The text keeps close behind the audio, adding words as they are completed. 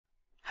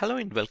Hello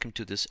and welcome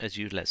to this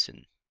Azure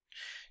lesson.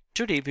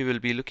 Today we will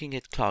be looking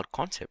at cloud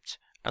concepts,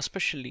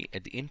 especially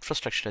at the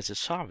infrastructure as a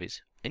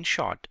service. In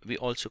short, we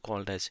also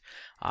call it as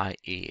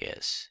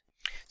IaaS.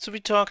 So we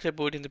talked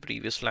about in the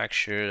previous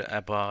lecture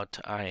about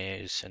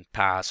IaaS and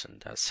PaaS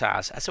and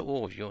SaaS as an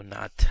overview,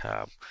 not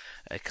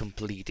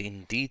complete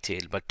in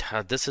detail, but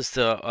this is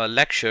the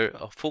lecture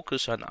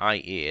focus on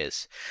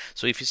IaaS.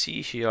 So if you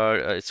see here,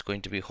 it's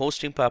going to be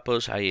hosting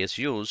purpose IaaS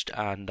used,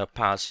 and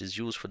PaaS is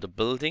used for the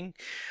building,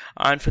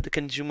 and for the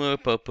consumer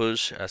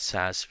purpose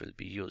SaaS will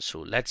be used.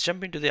 So let's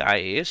jump into the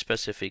IaaS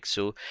specifics.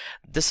 So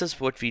this is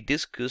what we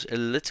discussed a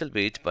little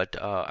bit,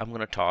 but I'm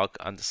going to talk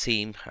on the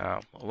same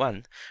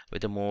one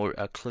with a more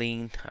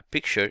clean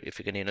picture. If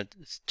you can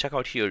check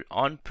out here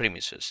on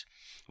premises.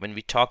 When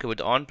we talk about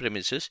on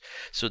premises,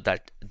 so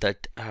that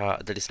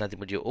is nothing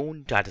but your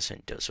own data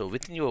center. So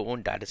within your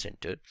own data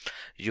center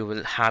you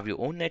will have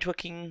your own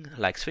networking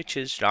like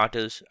switches,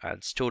 routers,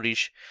 and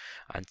storage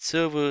and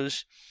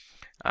servers.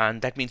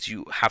 And that means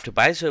you have to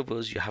buy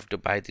servers, you have to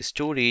buy the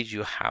storage,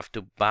 you have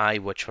to buy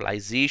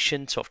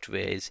virtualization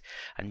softwares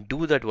and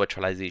do that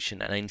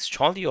virtualization and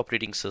install the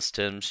operating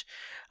systems,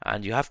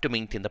 and you have to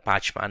maintain the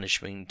patch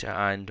management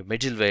and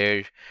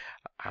middleware,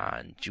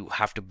 and you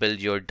have to build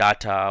your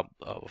data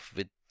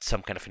with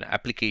some kind of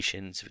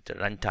applications with the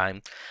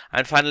runtime,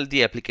 and finally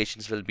the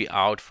applications will be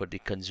out for the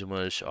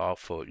consumers or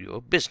for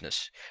your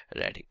business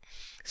ready.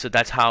 So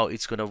that's how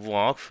it's going to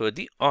work for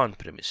the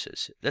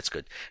on-premises. That's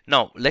good.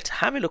 Now let's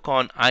have a look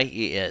on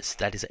IaaS,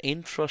 that is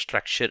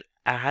infrastructure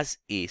as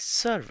a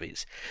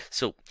service.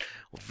 So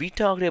we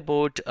talked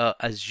about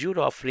Azure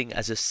offering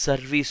as a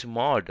service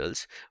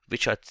models,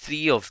 which are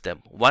three of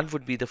them. One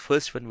would be, the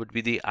first one would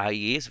be the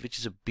IaaS, which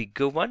is a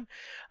bigger one,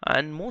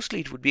 and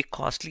mostly it would be a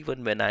costly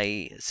one. When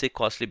I say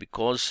costly,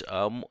 because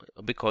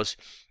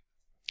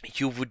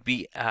you would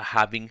be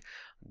having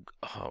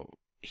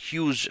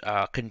huge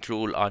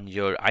control on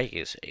your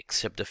IaaS,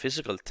 except the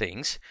physical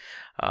things.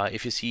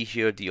 If you see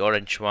here the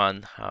orange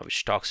one,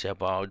 which talks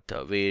about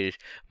where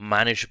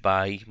managed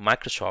by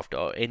Microsoft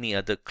or any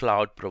other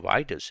cloud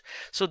providers.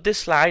 So this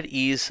slide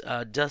is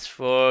not just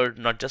for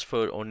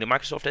only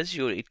Microsoft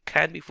Azure, it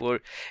can be for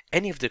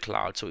any of the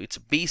clouds. So it's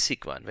a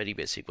basic one, very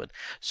basic one.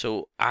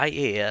 So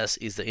IaaS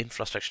is the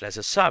infrastructure as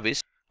a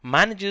service,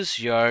 manages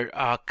your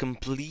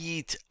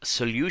complete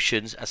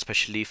solutions,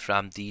 especially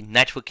from the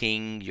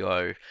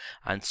networking,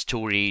 and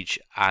storage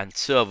and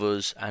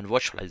servers and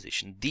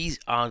virtualization. These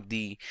are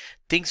the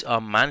things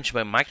are managed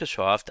by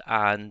Microsoft,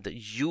 and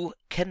you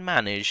can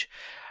manage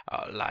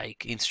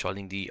like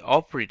installing the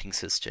operating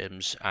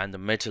systems and the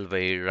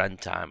middleware,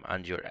 runtime,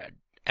 and your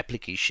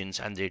applications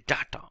and their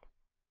data.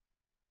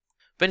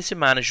 When it's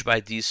managed by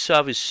these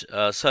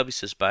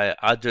services by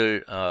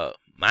other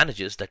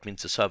managers, that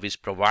means the service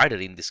provider,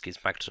 in this case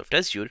Microsoft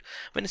Azure.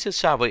 When it's a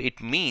server,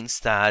 it means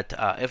that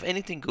if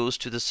anything goes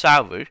to the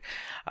server,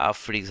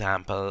 for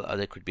example,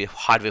 there could be a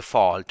hardware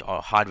fault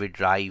or hardware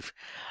drive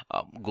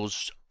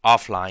goes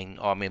offline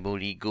or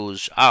memory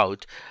goes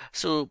out.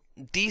 So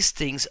these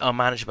things are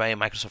managed by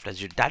Microsoft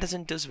Azure. Data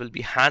centers will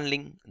be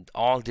handling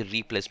all the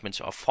replacements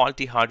of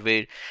faulty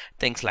hardware,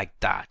 things like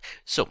that.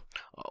 So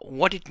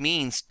what it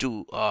means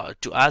to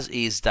us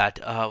is that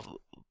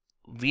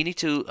we need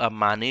to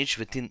manage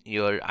within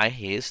your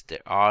IaaS.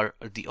 There are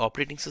the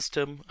operating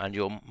system and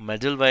your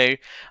middleware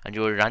and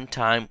your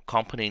runtime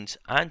components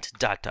and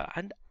data,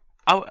 and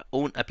our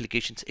own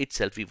applications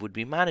itself we would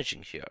be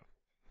managing here.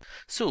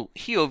 So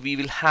here we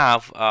will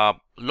have a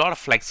lot of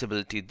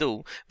flexibility,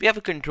 though we have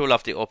a control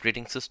of the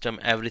operating system,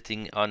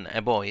 everything on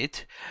above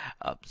it.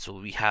 So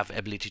we have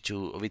ability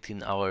to,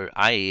 within our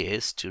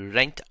IaaS, to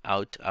rent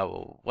out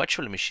our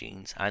virtual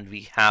machines, and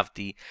we have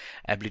the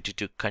ability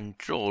to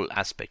control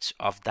aspects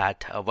of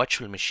that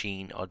virtual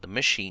machine or the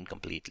machine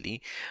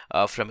completely,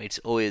 from its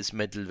OS,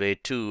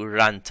 middleware to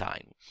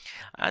runtime.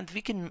 And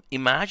we can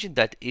imagine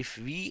that if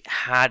we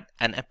had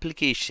an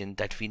application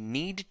that we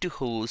needed to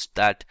host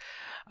that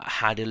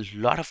had a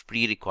lot of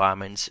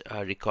pre-requirements,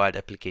 required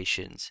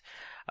applications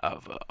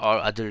or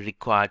other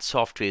required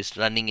softwares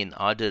running in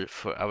order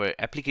for our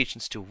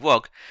applications to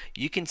work,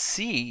 you can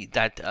see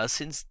that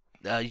since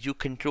you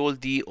control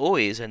the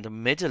OS and the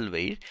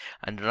middleware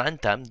and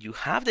runtime, you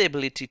have the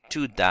ability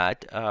to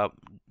that.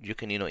 You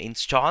can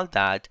install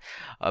that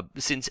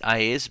since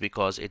IaaS,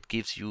 because it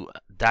gives you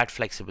that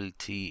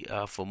flexibility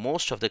for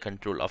most of the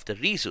control of the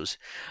resource,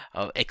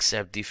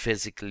 except the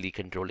physically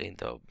controlling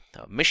the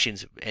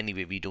machines.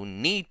 Anyway, we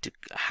don't need to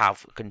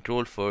have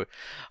control for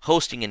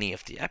hosting any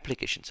of the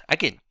applications.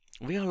 Again,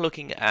 we are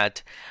looking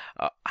at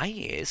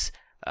IaaS,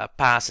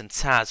 PaaS and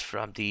SaaS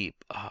from the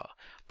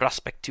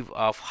perspective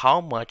of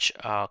how much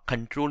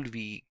control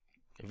we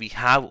we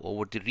have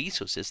over the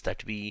resources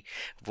that we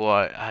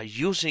were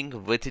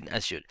using within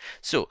Azure.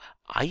 So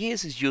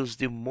IaaS is used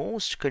the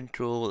most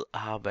control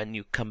when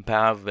you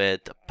compare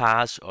with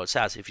PaaS or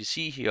SaaS. If you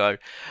see here,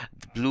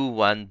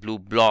 the blue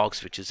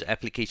blocks, which is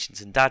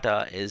applications and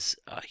data, is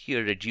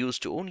here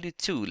reduced to only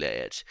two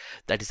layers.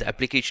 That is,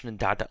 application and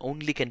data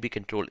only can be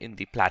controlled in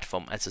the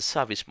platform as a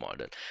service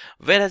model.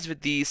 Whereas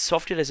with the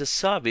software as a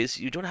service,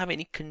 you don't have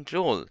any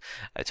control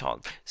at all.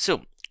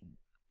 So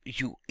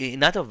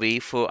another way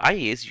for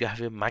IaaS, you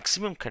have a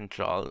maximum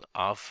control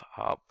of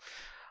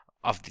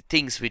the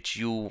things which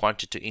you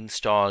wanted to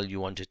install, you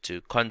wanted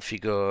to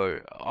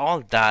configure,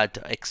 all that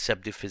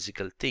except the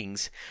physical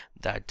things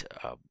that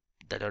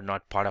that are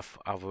not part of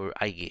our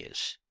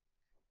IaaS,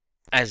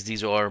 as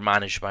these are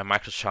managed by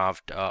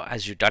Microsoft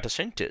Azure data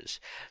centers.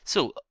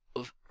 So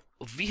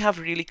we have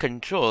really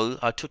total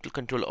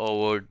control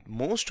over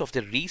most of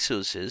the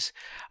resources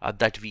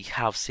that we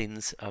have,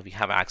 since we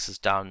have access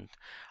down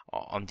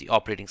on the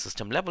operating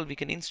system level. We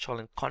can install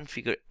and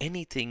configure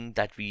anything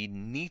that we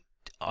need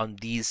on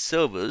these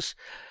servers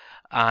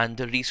and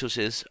the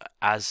resources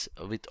as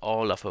with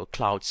all of our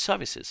cloud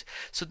services.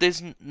 So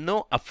there's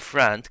no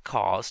upfront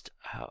cost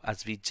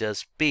as we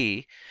just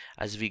pay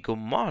as we go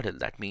model.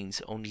 That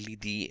means only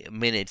the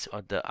minutes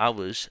or the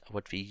hours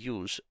what we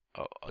use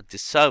the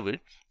server,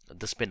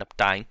 the spend up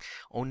time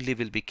only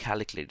will be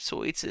calculated.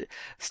 So it's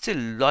still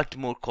a lot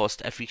more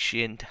cost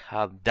efficient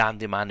than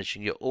the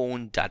managing your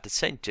own data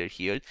center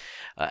here.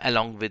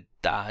 Along with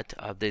that,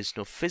 there's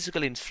no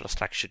physical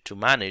infrastructure to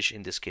manage.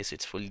 In this case,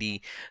 it's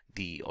fully,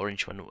 the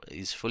orange one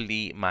is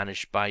fully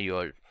managed by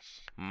your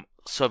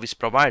service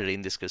provider,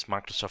 in this case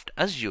Microsoft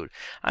Azure.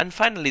 And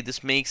finally,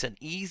 this makes an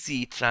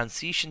easy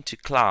transition to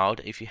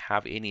cloud. If you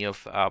have any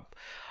of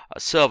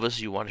servers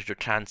you wanted to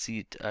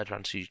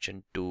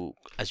transition to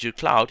Azure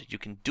cloud, you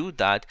can do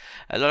that.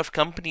 A lot of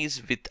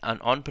companies with an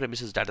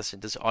on-premises data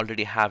centers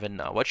already have an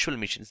virtual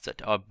machines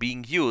that are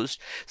being used,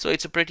 so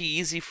it's pretty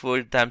easy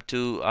for them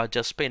to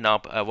just spin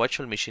up a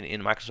virtual machine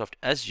in Microsoft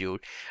Azure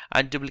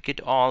and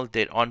duplicate all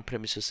their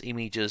on-premises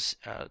images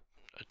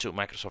to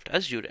Microsoft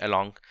Azure.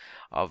 Along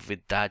with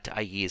that,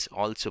 IaaS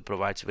also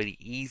provides very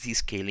easy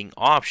scaling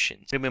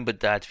options. Remember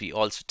that we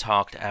also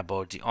talked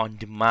about the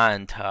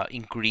on-demand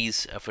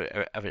increase for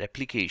our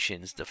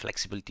applications, the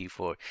flexibility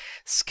for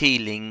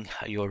scaling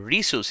your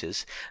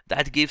resources.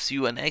 That gives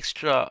you an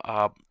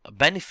extra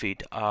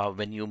benefit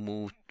when you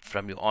move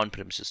from your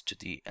on-premises to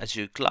the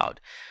Azure cloud.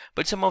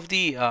 But some of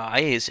the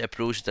IaaS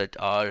approach that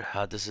are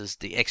this is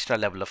the extra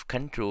level of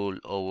control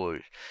over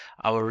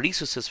our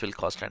resources will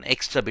cost an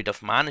extra bit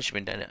of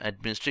management and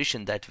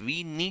administration that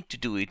we need to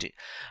do it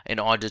in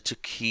order to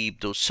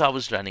keep those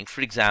servers running.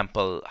 For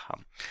example,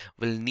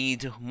 we'll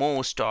need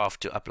more staff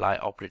to apply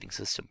operating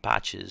system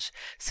patches,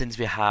 since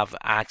we have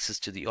access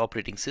to the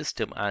operating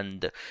system,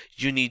 and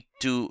you need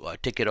to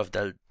take care of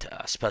the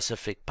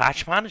specific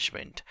patch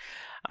management.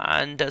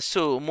 And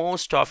so more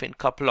stuff in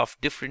couple of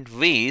different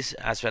ways,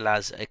 as well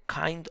as a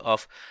kind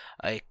of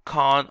a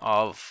con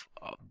of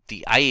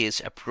the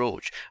IaaS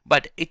approach.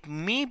 But it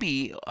may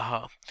be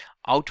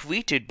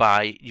outweighed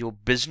by your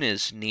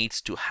business needs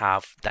to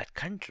have that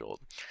control,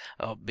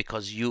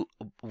 because you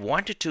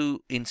wanted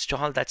to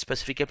install that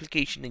specific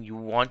application and you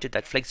wanted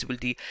that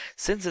flexibility.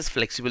 Since this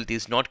flexibility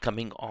is not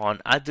coming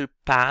on other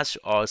PaaS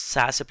or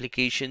SaaS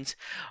applications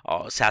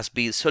or SaaS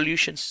based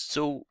solutions,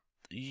 so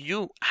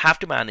you have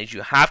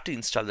to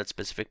install that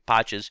specific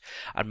patches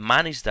and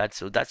manage that.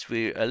 So that's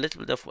where a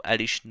little bit of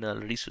additional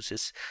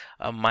resources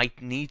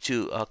might need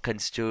to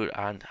consider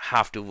and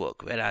have to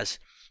work. Whereas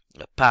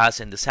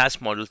PaaS and the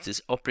SaaS models,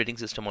 this operating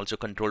system also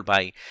controlled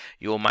by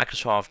your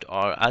Microsoft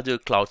or other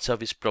cloud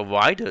service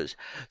providers,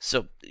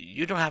 so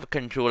you don't have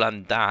control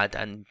on that,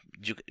 and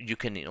you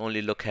can only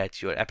look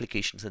at your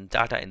applications and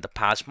data in the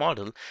PaaS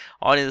model.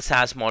 Or in the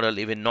SaaS model,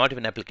 not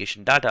even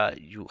application data,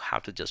 you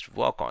have to just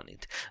work on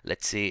it.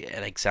 Let's say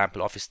an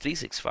example, Office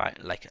 365,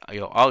 like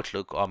your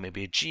Outlook, or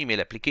maybe a Gmail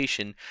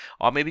application,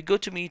 or maybe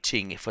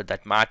GoToMeeting for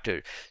that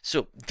matter.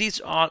 So these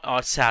all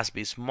are SaaS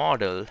based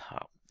model.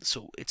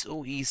 So it's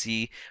so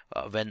easy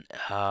when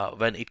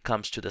it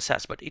comes to the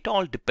SaaS, but it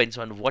all depends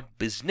on what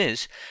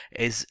business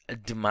is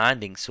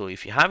demanding. So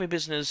if you have a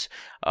business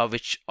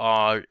which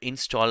are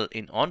installed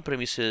in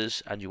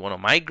on-premises and you want to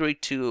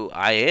migrate to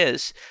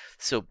IaaS,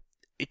 so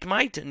it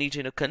might need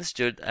to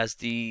considered as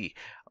the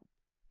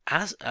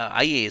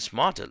IaaS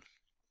model.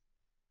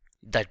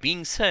 That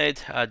being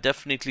said,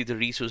 definitely the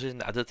resources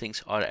and other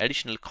things are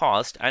additional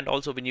cost, and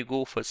also when you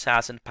go for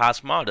SaaS and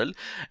PaaS model,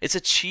 it's a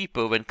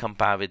cheaper when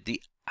compared with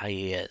the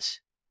IaaS.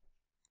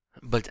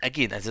 But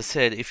again, as I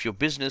said, if your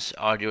business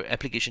or your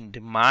application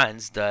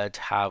demands that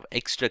have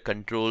extra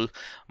control,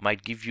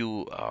 might give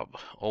you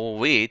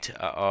overweight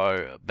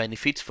or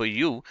benefits for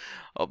you,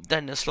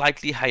 then a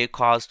slightly higher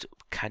cost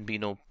can be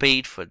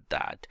paid for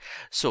that.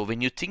 So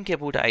when you think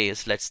about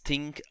IaaS, let's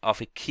think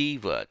of a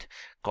keyword: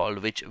 called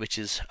which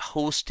is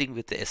hosting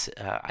with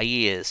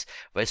IaaS.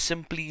 We're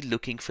simply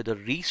looking for the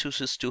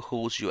resources to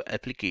host your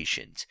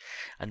applications,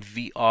 and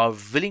we are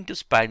willing to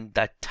spend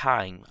that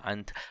time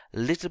and a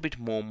little bit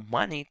more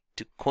money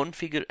to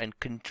configure and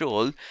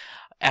control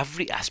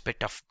every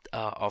aspect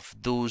of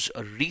those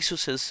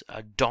resources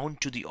down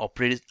to the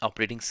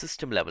operating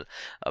system level.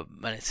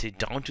 When I say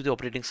down to the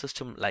operating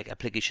system, like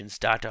applications,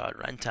 data,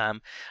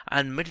 runtime,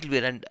 and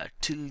middleware, and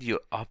till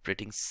your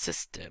operating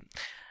system.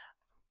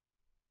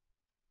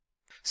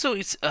 So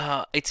it's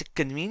a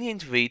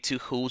convenient way to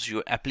host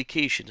your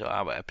applications or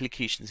our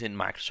applications in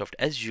Microsoft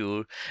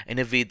Azure in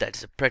a way that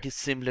is pretty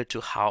similar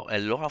to how a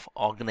lot of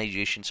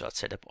organizations are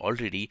set up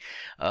already,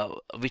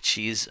 which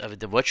is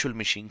with the virtual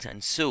machines.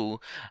 And so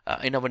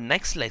in our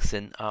next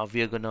lesson,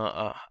 we are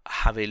gonna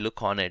have a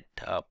look on it,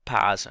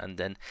 PaaS and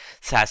then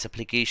SaaS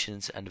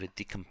applications, and with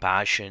the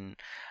compassion.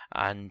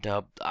 And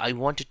I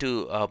wanted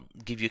to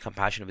give you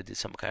compassion with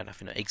some kind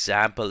of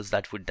examples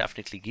that would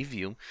definitely give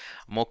you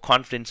more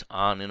confidence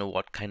on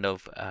what kind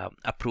of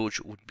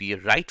approach would be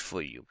right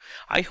for you.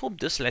 I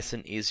hope this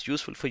lesson is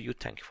useful for you.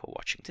 Thank you for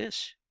watching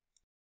this.